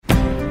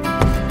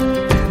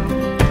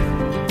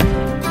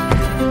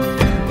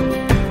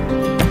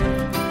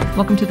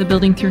Welcome to the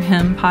Building Through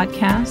Him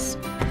podcast.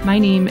 My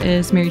name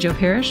is Mary Jo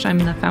Parrish. I'm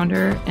the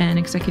founder and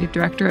executive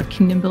director of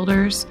Kingdom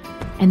Builders.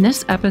 In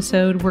this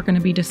episode, we're going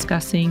to be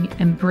discussing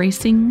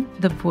embracing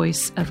the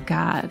voice of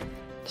God,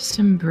 just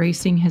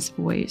embracing his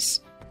voice.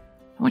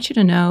 I want you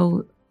to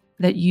know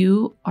that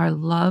you are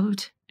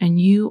loved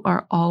and you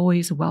are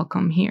always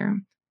welcome here.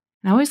 And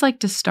I always like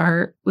to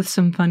start with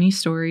some funny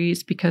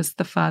stories because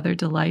the Father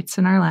delights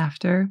in our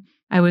laughter.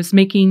 I was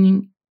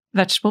making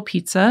vegetable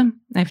pizza.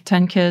 I have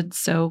 10 kids,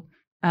 so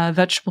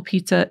vegetable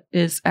pizza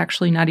is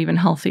actually not even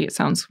healthy. It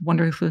sounds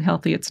wonderfully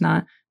healthy. It's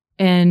not.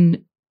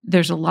 And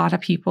there's a lot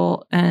of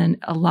people and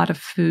a lot of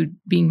food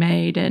being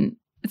made, and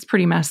it's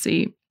pretty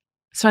messy.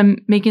 So I'm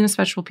making this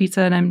vegetable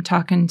pizza, and I'm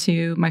talking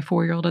to my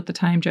 4-year-old at the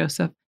time,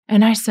 Joseph.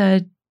 And I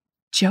said,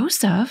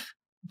 Joseph,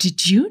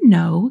 did you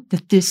know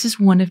that this is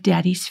one of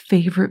Daddy's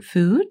favorite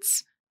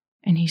foods?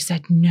 And he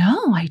said,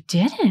 no, I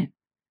didn't.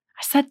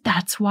 I said,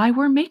 that's why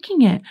we're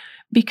making it,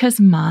 because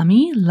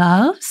Mommy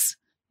loves.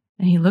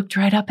 And he looked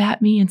right up at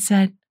me and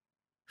said,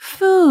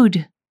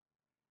 food.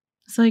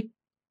 It's like,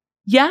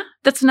 yeah,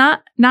 that's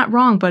not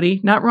wrong, buddy.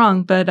 Not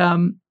wrong. But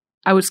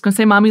I was going to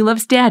say Mommy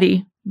loves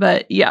Daddy.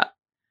 But yeah,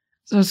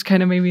 so it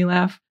kind of made me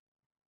laugh.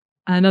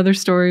 Another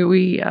story,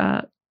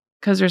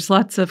 because there's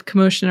lots of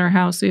commotion in our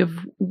house, we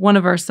have one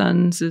of our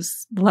sons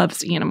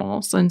loves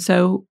animals. And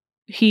so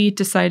he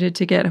decided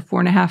to get a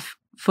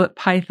 4.5-foot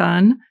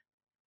python.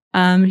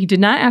 He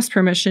did not ask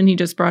permission. He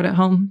just brought it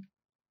home.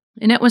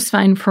 And it was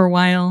fine for a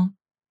while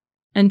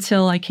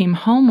until I came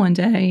home one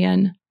day,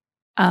 and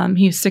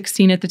he was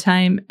 16 at the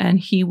time, and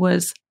he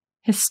was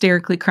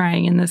hysterically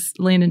crying, and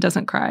Landon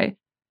doesn't cry.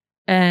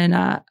 And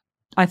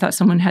I thought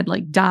someone had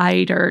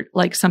died or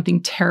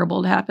something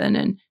terrible had happened.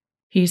 And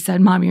he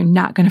said, Mom, you're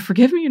not going to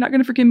forgive me. You're not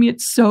going to forgive me.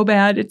 It's so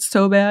bad. It's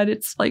so bad.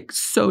 It's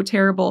so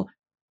terrible.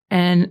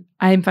 And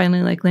I'm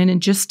finally Landon,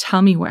 just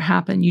tell me what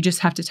happened. You just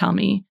have to tell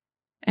me.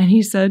 And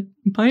he said,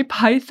 my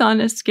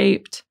python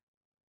escaped.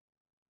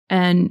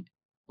 And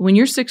when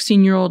your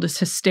 16-year-old is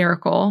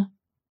hysterical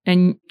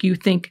and you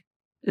think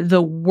the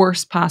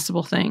worst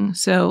possible thing.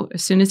 So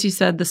as soon as he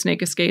said the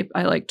snake escaped,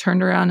 I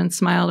turned around and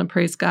smiled and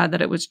praised God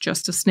that it was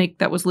just a snake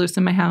that was loose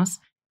in my house.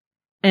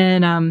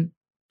 And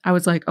I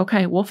was like,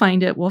 okay, we'll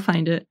find it. We'll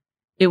find it.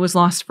 It was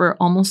lost for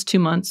almost 2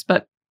 months.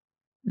 But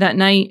that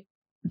night,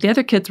 the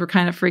other kids were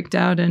kind of freaked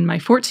out. And my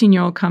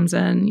 14-year-old comes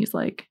in and he's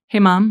like, hey,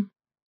 Mom.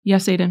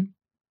 Yes, Aiden.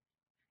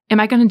 Am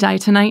I going to die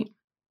tonight?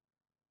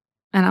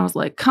 And I was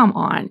like, come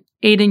on,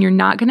 Aiden, you're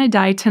not going to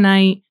die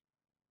tonight.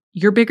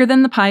 You're bigger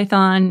than the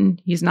python.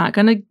 He's not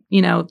going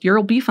to,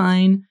 you'll be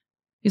fine.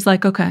 He's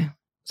like, okay.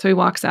 So he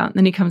walks out and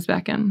then he comes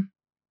back in.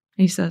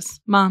 He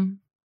says, Mom,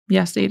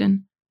 yes,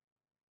 Aiden.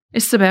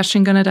 Is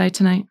Sebastian going to die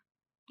tonight?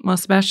 Well,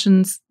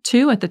 Sebastian's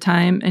 2 at the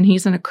time and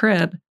he's in a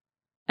crib.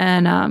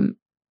 And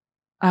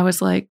I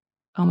was like,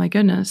 oh my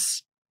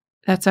goodness,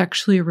 that's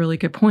actually a really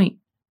good point.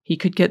 He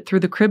could get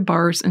through the crib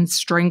bars and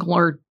strangle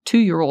our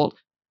 2-year-old.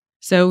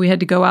 So we had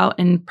to go out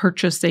and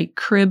purchase a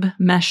crib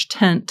mesh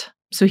tent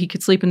so he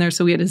could sleep in there.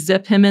 So we had to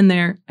zip him in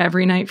there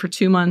every night for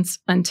 2 months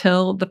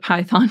until the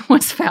python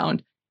was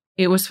found.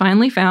 It was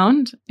finally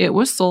found. It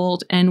was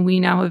sold. And we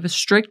now have a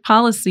strict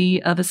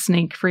policy of a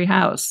snake-free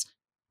house.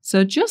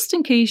 So just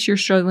in case you're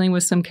struggling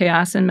with some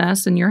chaos and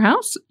mess in your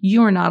house,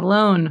 you're not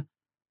alone.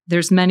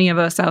 There's many of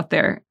us out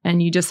there,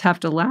 and you just have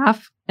to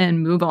laugh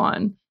and move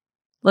on.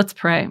 Let's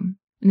pray. In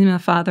the name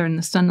of the Father, and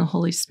the Son, and the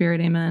Holy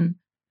Spirit, amen.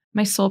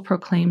 My soul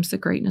proclaims the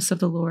greatness of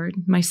the Lord.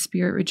 My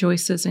spirit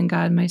rejoices in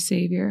God, my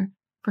Savior,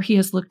 for he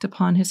has looked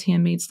upon his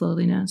handmaid's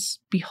lowliness.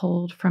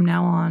 Behold, from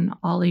now on,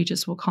 all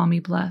ages will call me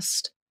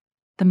blessed.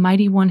 The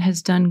Mighty One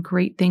has done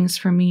great things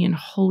for me, and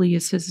holy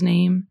is his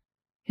name.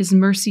 His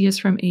mercy is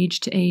from age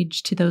to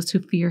age to those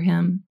who fear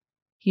him.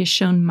 He has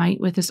shown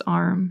might with his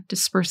arm,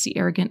 dispersed the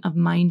arrogant of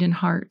mind and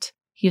heart.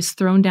 He has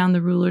thrown down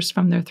the rulers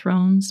from their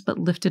thrones, but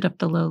lifted up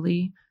the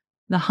lowly.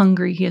 The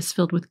hungry he has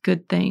filled with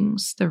good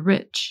things. The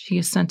rich he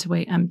has sent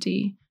away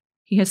empty.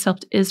 He has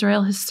helped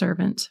Israel his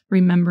servant,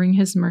 remembering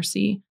his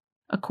mercy,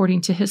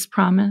 according to his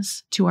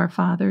promise to our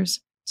fathers,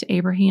 to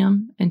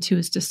Abraham, and to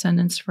his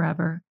descendants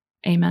forever.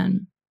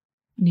 Amen.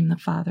 In the name of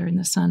the Father, and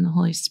the Son, and the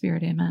Holy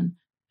Spirit. Amen.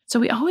 So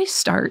we always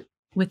start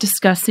with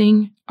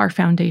discussing our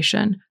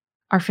foundation.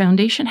 Our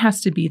foundation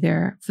has to be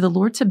there. For the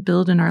Lord to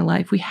build in our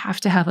life, we have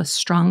to have a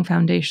strong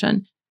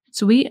foundation.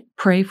 So we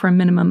pray for a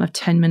minimum of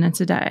 10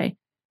 minutes a day.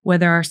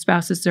 Whether our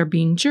spouses are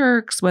being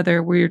jerks,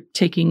 whether we're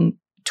taking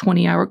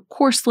 20-hour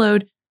course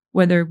load,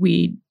 whether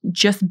we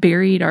just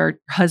buried our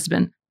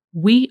husband,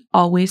 we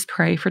always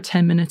pray for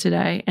 10 minutes a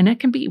day. And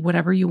it can be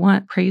whatever you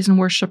want, praise and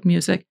worship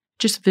music,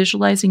 just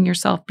visualizing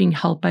yourself being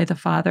held by the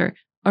Father,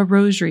 a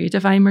rosary, a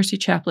Divine Mercy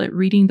Chaplet,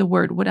 reading the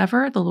Word,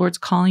 whatever the Lord's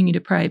calling you to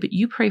pray. But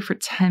you pray for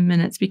 10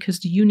 minutes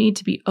because you need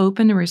to be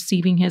open to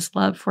receiving his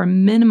love for a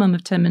minimum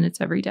of 10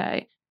 minutes every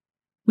day.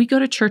 We go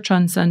to church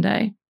on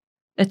Sunday.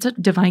 It's a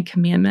divine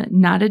commandment,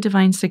 not a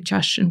divine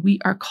suggestion. We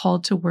are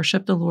called to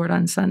worship the Lord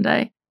on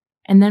Sunday.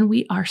 And then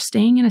we are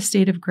staying in a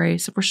state of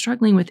grace. If we're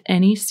struggling with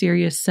any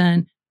serious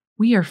sin,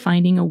 we are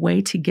finding a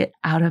way to get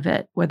out of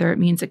it, whether it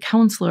means a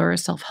counselor or a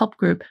self-help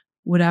group.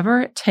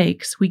 whatever it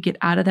takes, we get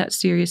out of that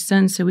serious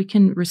sin so we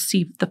can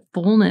receive the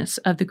fullness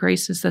of the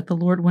graces that the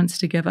Lord wants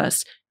to give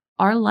us.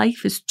 Our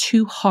life is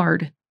too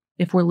hard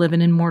if we're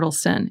living in mortal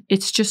sin.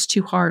 It's just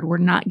too hard. We're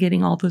not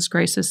getting all those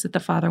graces that the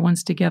Father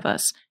wants to give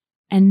us.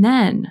 And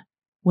then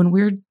when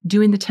we're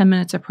doing the 10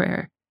 minutes of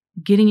prayer,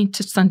 getting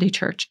into Sunday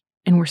church,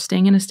 and we're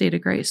staying in a state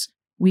of grace,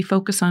 we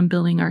focus on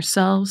building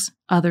ourselves,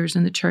 others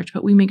in the church,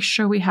 but we make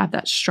sure we have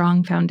that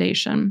strong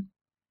foundation.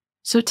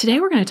 So today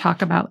we're going to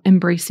talk about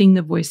embracing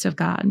the voice of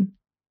God.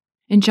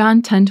 In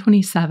John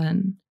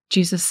 10:27,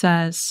 Jesus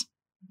says,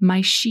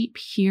 "My sheep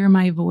hear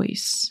my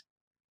voice.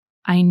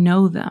 I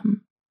know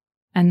them,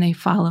 and they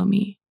follow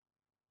me."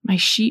 My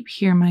sheep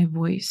hear my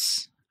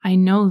voice. I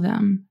know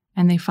them,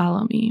 and they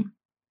follow me.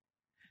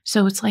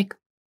 So it's like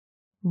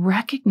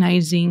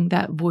recognizing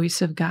that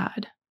voice of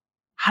God.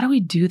 How do we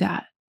do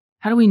that?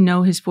 How do we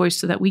know his voice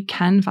so that we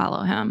can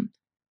follow him?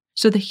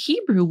 So the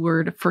Hebrew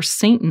word for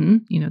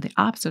Satan, the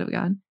opposite of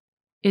God,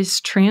 is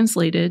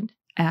translated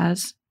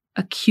as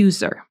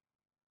accuser.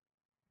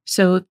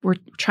 So we're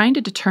trying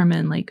to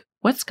determine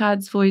what's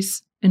God's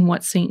voice and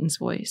what's Satan's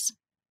voice.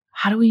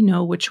 How do we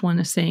know which one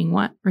is saying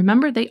what?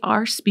 Remember, they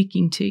are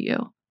speaking to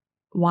you.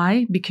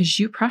 Why? Because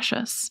you're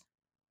precious.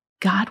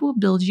 God will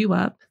build you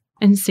up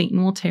and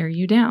Satan will tear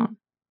you down.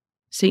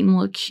 Satan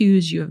will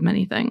accuse you of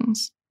many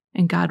things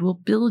and God will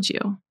build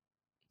you.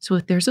 So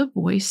if there's a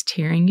voice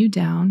tearing you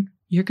down,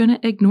 you're going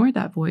to ignore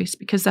that voice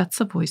because that's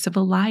the voice of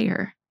a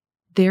liar.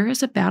 There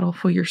is a battle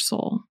for your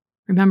soul.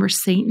 Remember,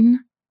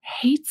 Satan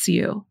hates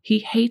you. He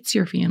hates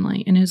your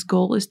family, and his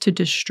goal is to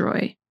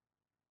destroy.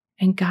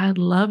 And God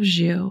loves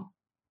you.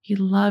 He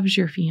loves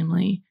your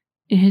family,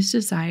 and his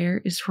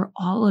desire is for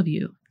all of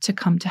you to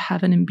come to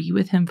heaven and be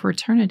with him for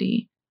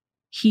eternity.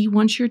 He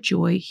wants your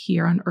joy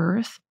here on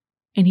earth,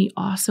 and he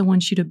also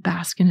wants you to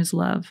bask in his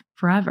love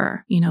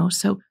forever,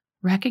 So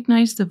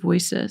recognize the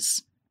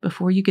voices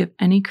before you give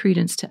any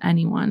credence to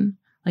anyone.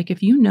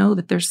 If you know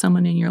that there's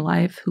someone in your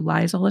life who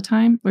lies all the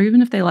time, or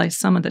even if they lie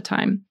some of the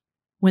time,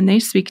 when they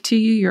speak to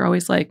you, you're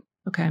always like,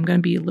 okay, I'm going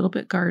to be a little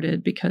bit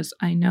guarded because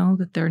I know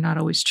that they're not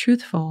always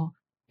truthful.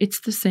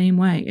 It's the same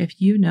way.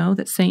 If you know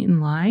that Satan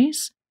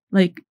lies,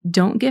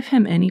 don't give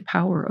him any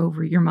power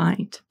over your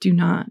mind. Do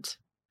not.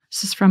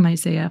 This is from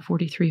Isaiah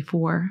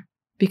 43:4.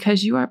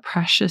 Because you are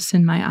precious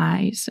in my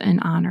eyes and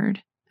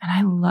honored, and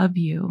I love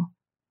you.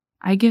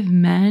 I give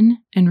men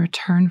in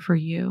return for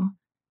you,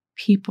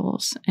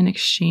 peoples in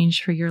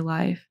exchange for your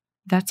life.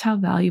 That's how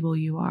valuable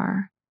you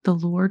are. The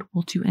Lord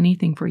will do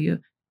anything for you.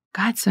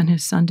 God sent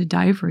his son to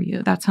die for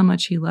you. That's how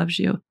much he loves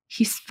you.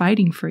 He's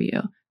fighting for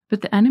you,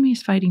 but the enemy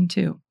is fighting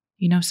too.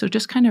 So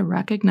just kind of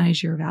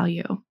recognize your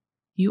value.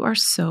 You are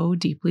so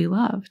deeply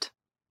loved.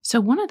 So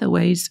one of the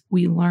ways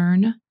we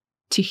learn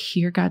to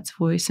hear God's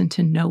voice and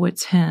to know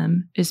it's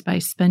him is by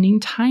spending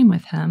time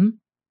with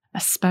him,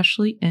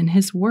 especially in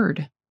his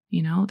word.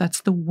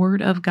 That's the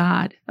word of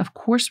God. Of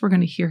course, we're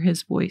going to hear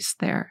his voice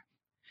there.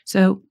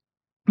 So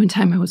one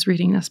time I was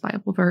reading this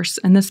Bible verse,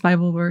 and this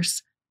Bible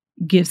verse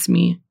gives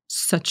me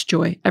such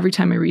joy. Every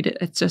time I read it,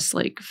 it just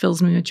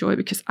fills me with joy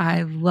because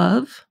I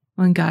love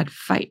when God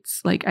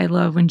fights. I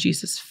love when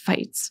Jesus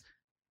fights.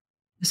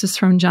 This is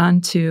from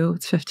John 2,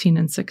 it's 15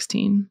 and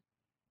 16.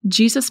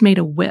 Jesus made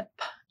a whip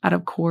out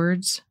of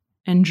cords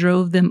and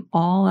drove them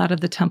all out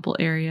of the temple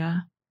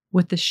area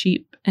with the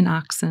sheep and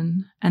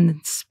oxen, and then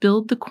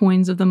spilled the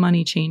coins of the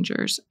money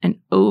changers and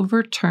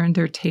overturned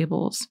their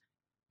tables.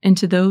 And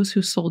to those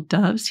who sold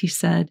doves, he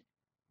said,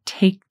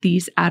 "Take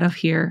these out of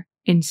here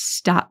and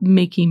stop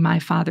making my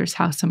Father's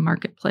house a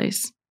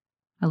marketplace."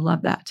 I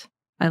love that.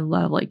 I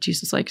love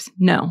Jesus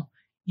no,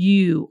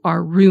 you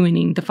are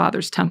ruining the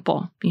Father's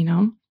temple.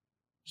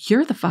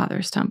 You're the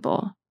Father's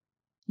temple.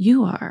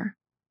 You are.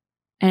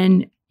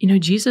 And,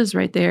 Jesus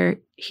right there,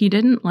 he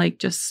didn't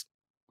just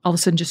all of a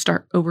sudden just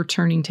start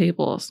overturning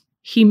tables.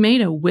 He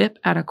made a whip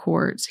out of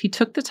cords. He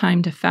took the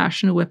time to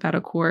fashion a whip out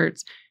of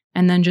cords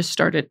and then just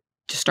started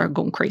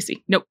going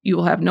crazy. Nope, you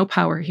will have no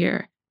power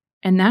here.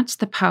 And that's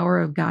the power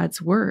of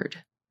God's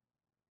word.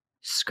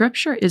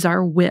 Scripture is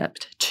our whip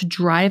to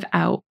drive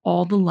out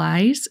all the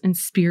lies and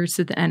spirits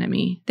of the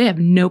enemy. They have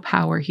no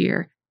power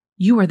here.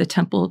 You are the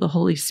temple of the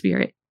Holy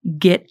Spirit.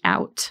 Get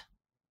out.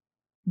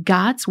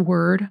 God's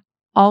word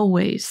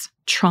always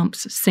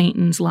trumps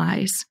Satan's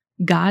lies.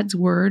 God's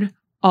word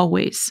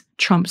always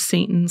trumps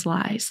Satan's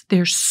lies.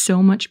 There's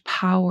so much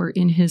power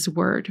in his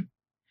word.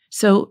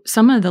 So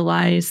some of the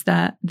lies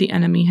that the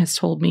enemy has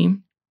told me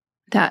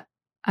that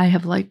I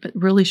have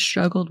really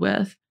struggled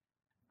with,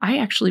 I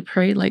actually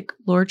pray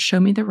Lord, show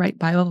me the right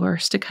Bible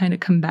verse to kind of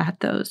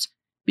combat those,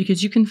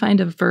 because you can find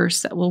a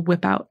verse that will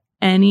whip out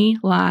any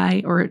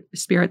lie or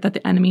spirit that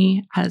the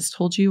enemy has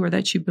told you or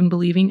that you've been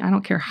believing. I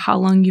don't care how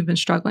long you've been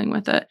struggling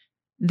with it.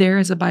 There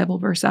is a Bible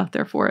verse out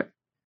there for it.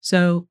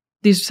 So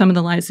these are some of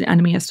the lies the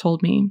enemy has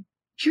told me.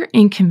 You're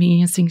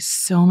inconveniencing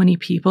so many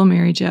people,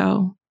 Mary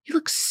Jo. You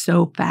look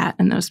so fat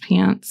in those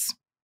pants.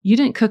 You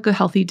didn't cook a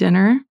healthy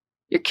dinner.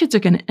 Your kids are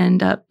going to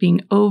end up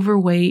being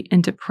overweight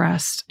and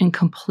depressed and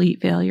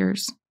complete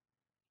failures.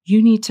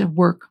 You need to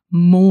work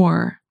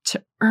more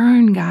to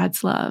earn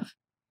God's love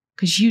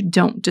because you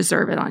don't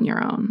deserve it on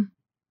your own.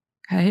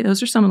 Okay,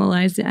 those are some of the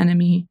lies the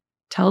enemy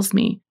tells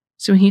me.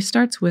 So when he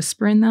starts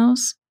whispering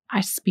those,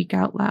 I speak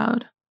out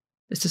loud.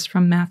 This is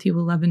from Matthew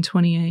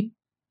 11:28.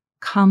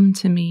 Come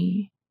to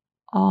me,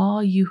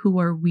 all you who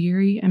are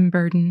weary and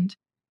burdened,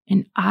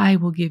 and I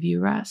will give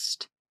you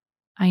rest.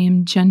 I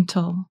am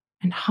gentle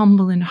and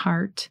humble in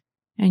heart,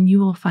 and you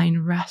will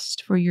find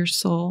rest for your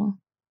soul.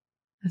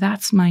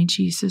 That's my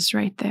Jesus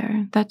right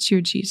there. That's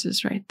your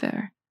Jesus right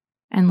there.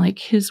 And like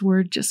his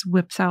word just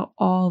whips out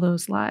all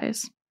those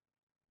lies.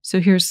 So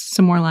here's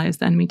some more lies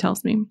the enemy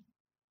tells me.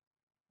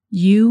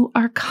 You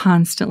are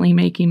constantly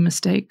making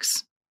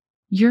mistakes.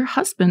 Your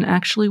husband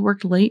actually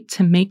worked late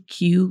to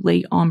make you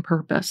late on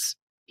purpose.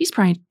 He's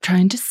probably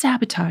trying to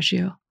sabotage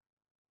you.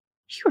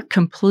 You are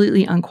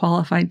completely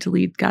unqualified to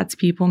lead God's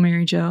people,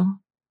 Mary Jo.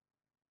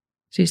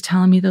 So he's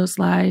telling me those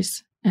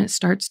lies, and it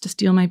starts to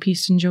steal my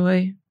peace and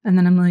joy. And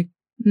then I'm like,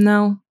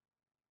 no,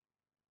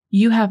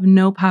 you have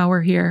no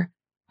power here.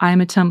 I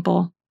am a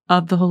temple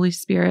of the Holy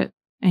Spirit,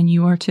 and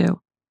you are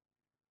too.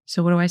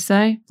 So what do I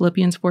say?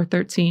 Philippians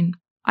 4:13.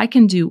 I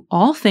can do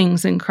all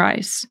things in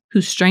Christ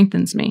who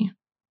strengthens me,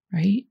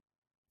 right?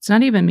 It's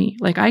not even me.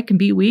 Like I can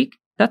be weak.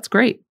 That's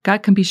great.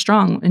 God can be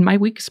strong. In my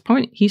weakest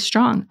point, he's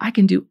strong. I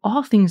can do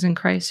all things in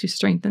Christ who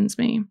strengthens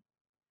me.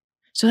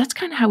 So that's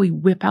kind of how we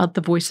whip out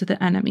the voice of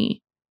the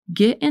enemy.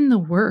 Get in the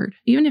word.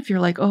 Even if you're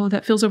like, oh,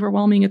 that feels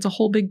overwhelming. It's a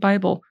whole big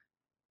Bible.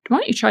 Why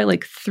don't you try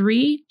like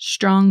 3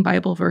 strong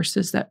Bible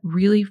verses that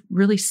really,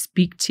 really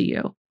speak to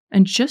you,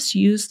 and just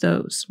use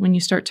those when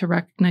you start to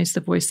recognize the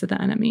voice of the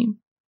enemy.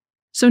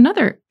 So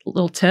another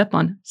little tip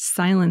on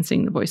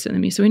silencing the voice of the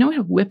enemy. So we know how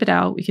to whip it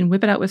out. We can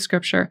whip it out with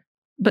scripture,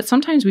 but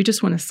sometimes we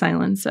just want to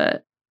silence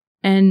it.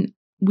 And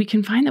we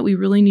can find that we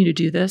really need to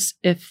do this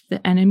if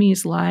the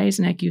enemy's lies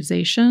and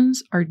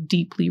accusations are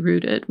deeply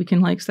rooted. We can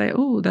like say,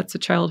 oh, that's a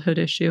childhood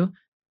issue.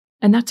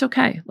 And that's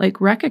okay. Like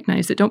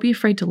recognize it. Don't be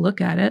afraid to look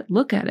at it.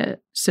 Look at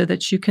it so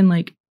that you can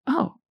like,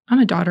 oh, I'm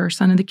a daughter or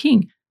son of the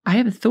King. I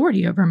have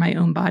authority over my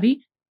own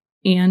body.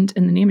 And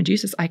in the name of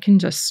Jesus, I can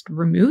just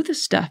remove the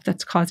stuff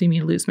that's causing me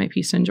to lose my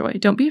peace and joy.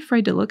 Don't be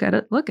afraid to look at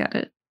it. Look at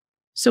it.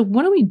 So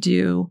what do we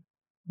do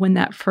when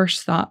that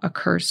first thought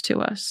occurs to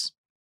us?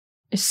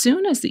 As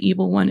soon as the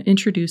evil one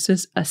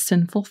introduces a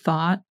sinful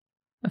thought,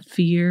 a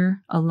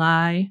fear, a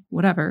lie,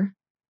 whatever,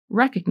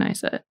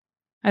 recognize it.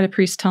 I had a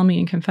priest tell me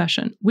in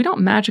confession, we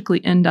don't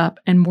magically end up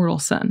in mortal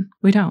sin.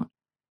 We don't.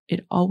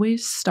 It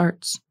always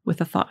starts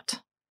with a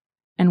thought.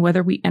 And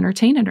whether we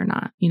entertain it or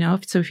not,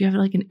 if you have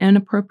like an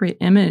inappropriate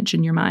image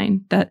in your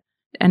mind that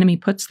the enemy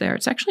puts there,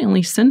 it's actually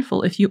only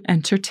sinful if you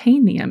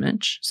entertain the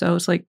image. So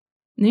it's like,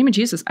 in the name of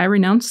Jesus, I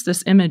renounce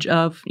this image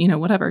of,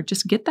 whatever,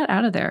 just get that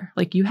out of there.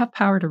 Like you have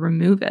power to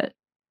remove it.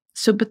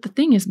 So, but the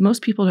thing is,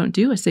 most people don't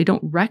do is they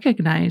don't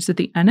recognize that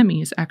the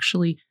enemy is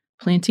actually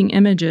planting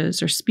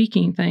images or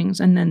speaking things,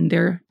 and then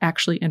they're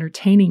actually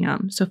entertaining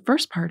them. So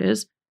first part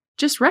is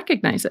just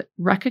recognize it.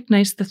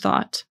 Recognize the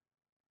thought.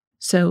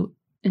 So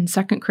in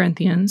 2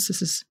 Corinthians,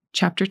 this is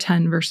chapter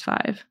 10, verse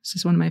 5. This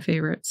is one of my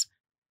favorites.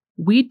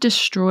 We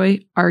destroy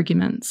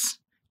arguments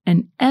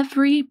and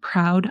every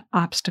proud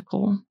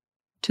obstacle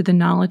to the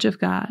knowledge of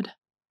God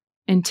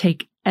and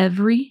take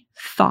every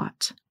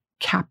thought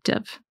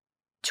captive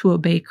to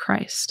obey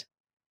Christ.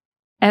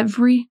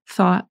 Every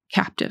thought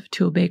captive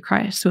to obey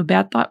Christ. So a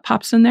bad thought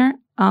pops in there.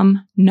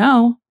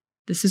 No,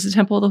 this is the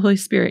temple of the Holy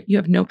Spirit. You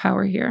have no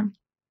power here.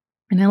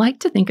 And I like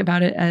to think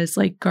about it as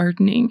like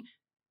gardening.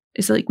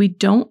 It's like we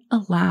don't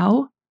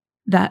allow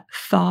that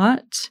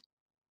thought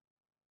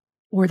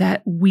or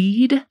that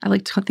weed, I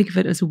like to think of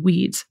it as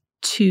weeds,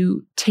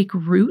 to take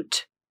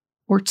root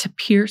or to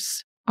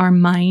pierce our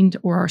mind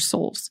or our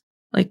souls.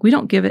 Like we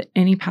don't give it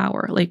any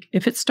power. Like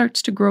if it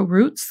starts to grow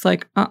roots,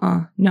 like,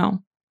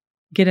 no,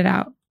 get it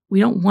out. We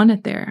don't want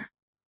it there.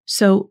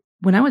 So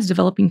when I was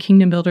developing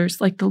Kingdom Builders,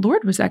 like the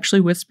Lord was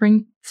actually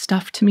whispering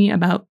stuff to me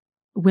about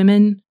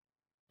women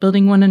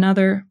building one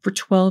another for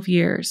 12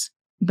 years,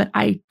 but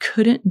I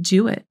couldn't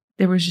do it.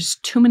 There was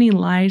just too many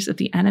lies of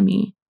the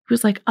enemy. It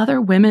was like, other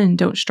women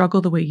don't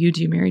struggle the way you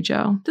do, Mary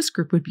Jo. This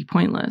group would be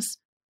pointless.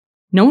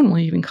 No one will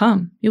even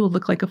come. You will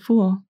look like a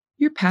fool.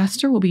 Your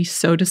pastor will be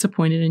so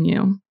disappointed in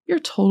you. You're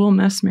a total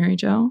mess, Mary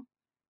Jo.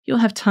 You'll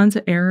have tons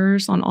of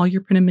errors on all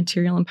your printed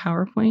material and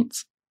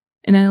PowerPoints.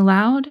 And I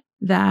allowed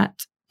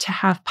that to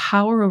have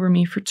power over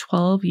me for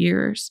 12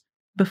 years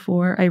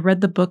before I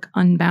read the book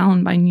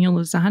Unbound by Neil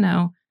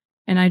Lozano.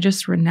 And I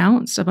just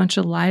renounced a bunch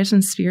of lies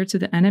and spirits of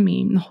the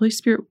enemy. And the Holy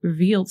Spirit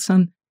revealed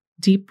some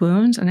deep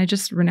wounds, and I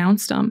just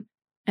renounced them.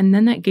 And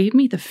then that gave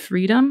me the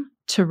freedom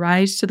to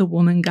rise to the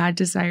woman God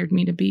desired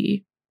me to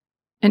be.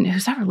 And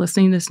who's ever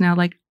listening to this now,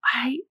 like,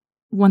 I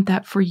want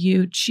that for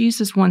you.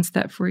 Jesus wants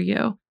that for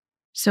you.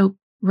 So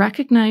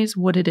recognize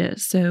what it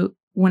is. So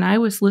when I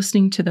was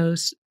listening to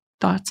those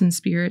thoughts and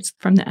spirits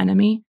from the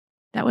enemy,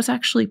 that was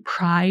actually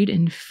pride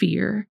and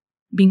fear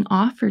being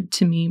offered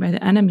to me by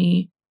the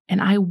enemy.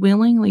 And I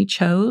willingly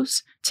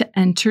chose to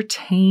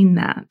entertain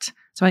that.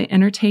 So I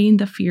entertained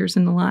the fears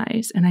and the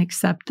lies, and I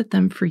accepted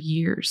them for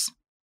years.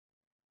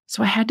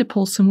 So I had to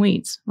pull some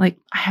weeds. Like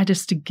I had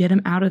just to get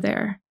them out of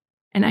there.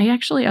 And I'll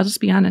just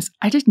be honest,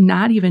 I did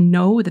not even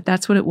know that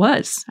that's what it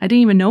was. I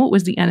didn't even know it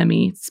was the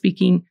enemy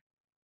speaking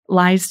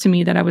lies to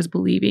me that I was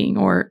believing,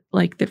 or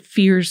like the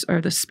fears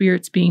or the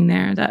spirits being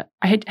there, that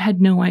I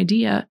had no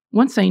idea.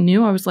 Once I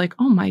knew, I was like,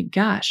 oh my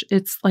gosh,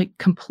 it's like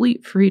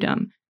complete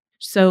freedom.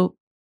 So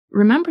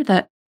remember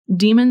that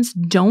demons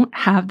don't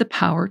have the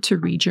power to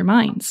read your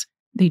minds.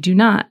 They do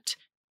not.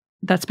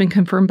 That's been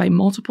confirmed by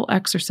multiple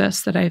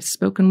exorcists that I have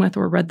spoken with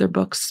or read their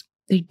books.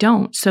 They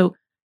don't. So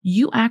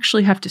you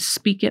actually have to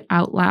speak it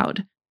out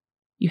loud.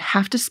 You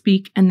have to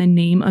speak in the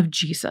name of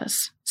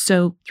Jesus.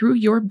 So through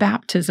your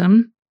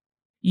baptism,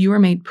 you are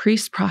made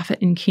priest, prophet,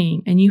 and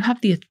king, and you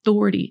have the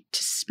authority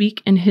to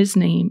speak in his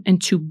name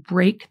and to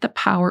break the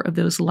power of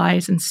those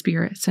lies and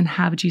spirits and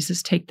have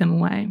Jesus take them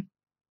away.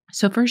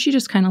 So first you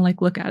just kind of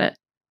like look at it.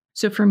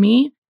 So for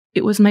me,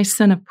 it was my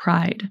sin of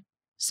pride.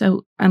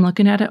 So I'm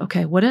looking at it.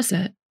 Okay, what is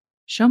it?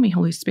 Show me,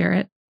 Holy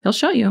Spirit. He'll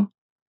show you.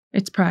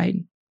 It's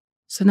pride.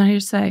 So then I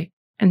just say,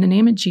 in the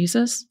name of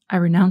Jesus, I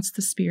renounce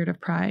the spirit of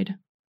pride.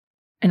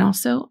 And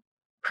also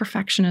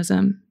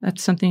perfectionism.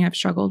 That's something I've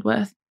struggled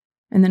with.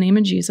 In the name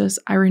of Jesus,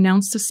 I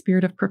renounce the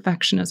spirit of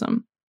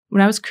perfectionism.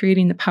 When I was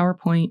creating the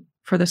PowerPoint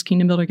for this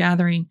Kingdom Builder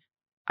gathering,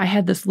 I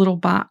had this little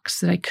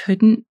box that I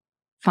couldn't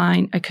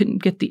find. I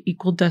couldn't get the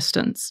equal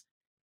distance.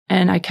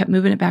 And I kept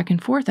moving it back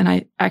and forth. And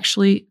I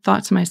actually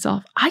thought to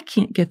myself, I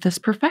can't get this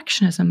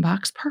perfectionism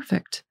box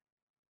perfect.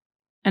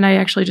 And I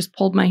actually just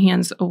pulled my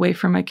hands away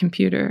from my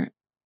computer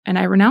and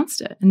I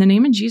renounced it. In the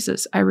name of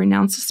Jesus, I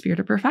renounce the spirit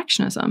of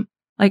perfectionism.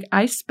 Like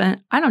I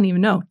spent, I don't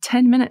even know,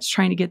 10 minutes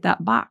trying to get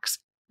that box.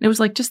 It was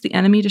like just the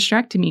enemy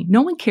distracted me.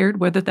 No one cared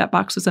whether that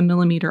box was a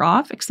millimeter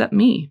off except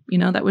me.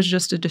 That was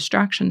just a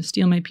distraction to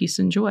steal my peace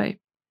and joy.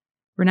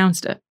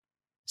 Renounced it.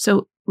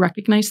 So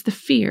recognize the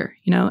fear.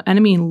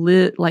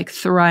 Enemy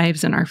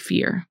thrives in our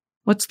fear.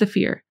 What's the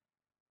fear?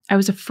 I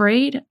was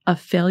afraid of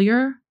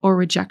failure or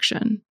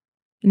rejection.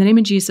 In the name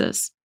of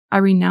Jesus, I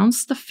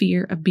renounce the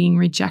fear of being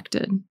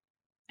rejected.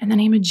 In the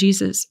name of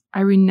Jesus, I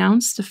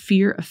renounce the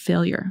fear of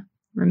failure.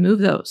 Remove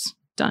those.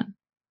 Done.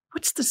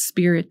 What's the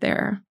spirit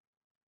there?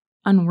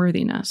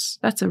 Unworthiness.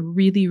 That's a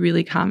really,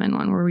 really common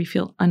one where we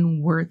feel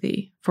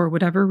unworthy for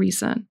whatever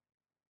reason.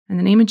 In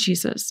the name of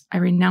Jesus, I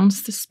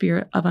renounce the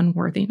spirit of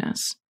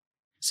unworthiness.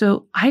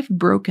 So I've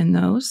broken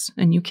those,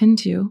 and you can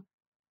too.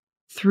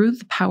 Through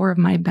the power of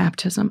my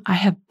baptism, I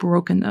have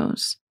broken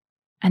those.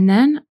 And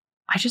then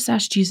I just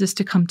ask Jesus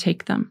to come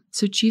take them.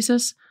 So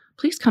Jesus,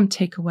 please come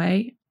take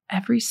away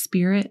every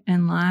spirit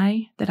and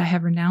lie that I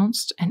have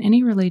renounced and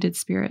any related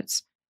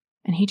spirits.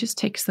 And he just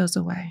takes those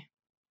away.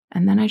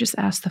 And then I just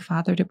ask the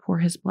Father to pour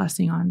his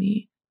blessing on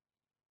me.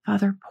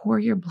 Father, pour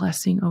your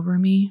blessing over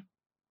me.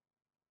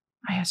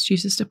 I ask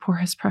Jesus to pour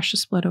his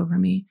precious blood over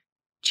me.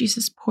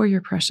 Jesus, pour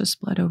your precious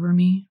blood over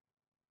me.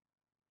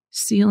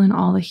 Seal in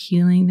all the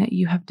healing that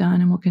you have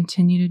done and will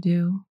continue to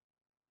do.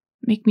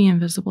 Make me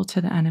invisible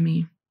to the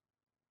enemy.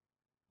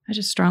 I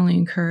just strongly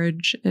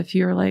encourage, if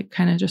you're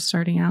kind of just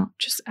starting out,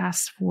 just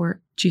ask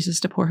for Jesus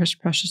to pour his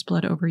precious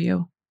blood over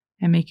you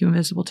and make you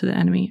invisible to the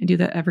enemy. I do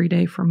that every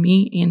day for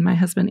me and my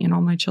husband and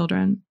all my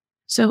children.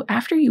 So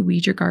after you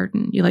weed your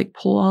garden, you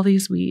pull all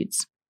these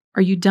weeds.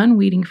 Are you done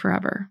weeding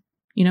forever?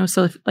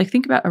 So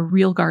think about a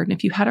real garden.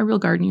 If you had a real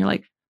garden, you're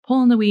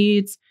pulling the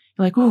weeds.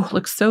 You're oh,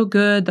 looks so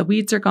good. The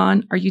weeds are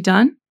gone. Are you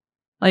done?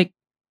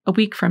 A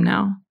week from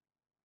now,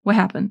 what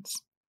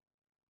happens?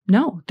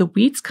 No, the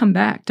weeds come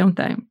back, don't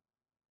they?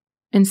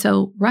 And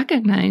so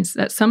recognize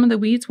that some of the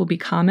weeds will be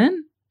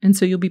common. And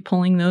so you'll be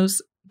pulling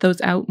those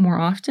out more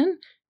often.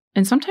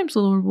 And sometimes the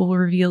Lord will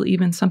reveal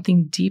even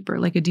something deeper,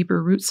 like a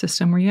deeper root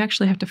system where you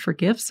actually have to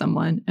forgive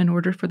someone in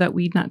order for that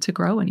weed not to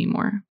grow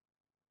anymore.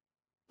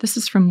 This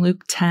is from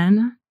Luke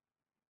 10.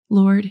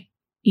 Lord,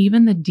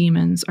 even the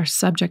demons are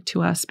subject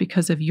to us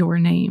because of your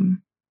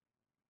name.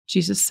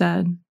 Jesus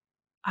said,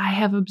 I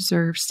have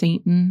observed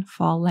Satan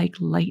fall like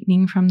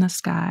lightning from the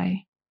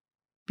sky.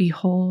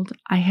 Behold,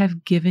 I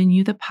have given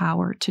you the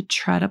power to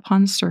tread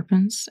upon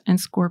serpents and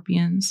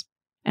scorpions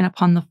and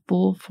upon the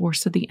full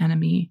force of the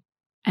enemy,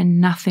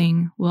 and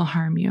nothing will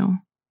harm you.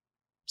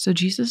 So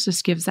Jesus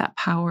just gives that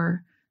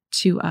power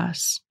to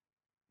us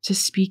to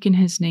speak in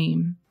his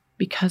name.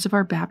 Because of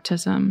our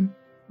baptism,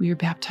 we are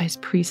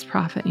baptized priest,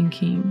 prophet, and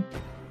king.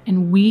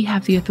 And we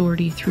have the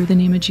authority through the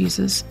name of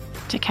Jesus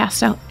to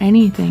cast out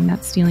anything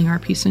that's stealing our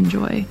peace and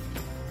joy.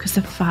 Because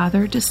the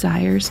Father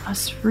desires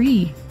us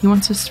free. He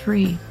wants us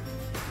free.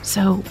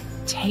 So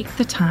take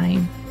the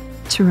time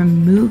to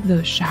remove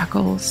those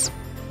shackles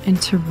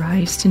and to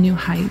rise to new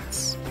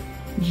heights.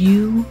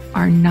 You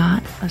are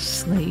not a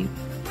slave.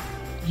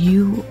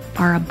 You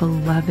are a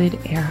beloved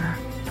heir,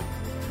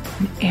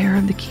 an heir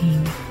of the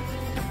King.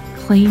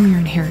 Claim your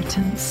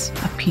inheritance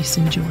of peace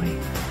and joy.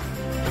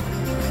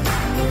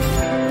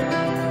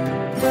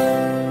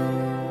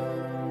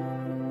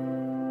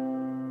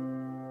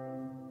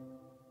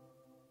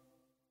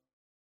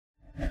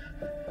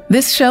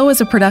 This show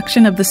is a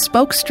production of the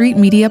Spoke Street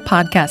Media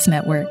Podcast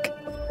Network.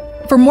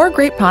 For more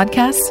great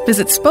podcasts,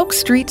 visit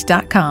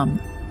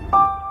spokestreet.com.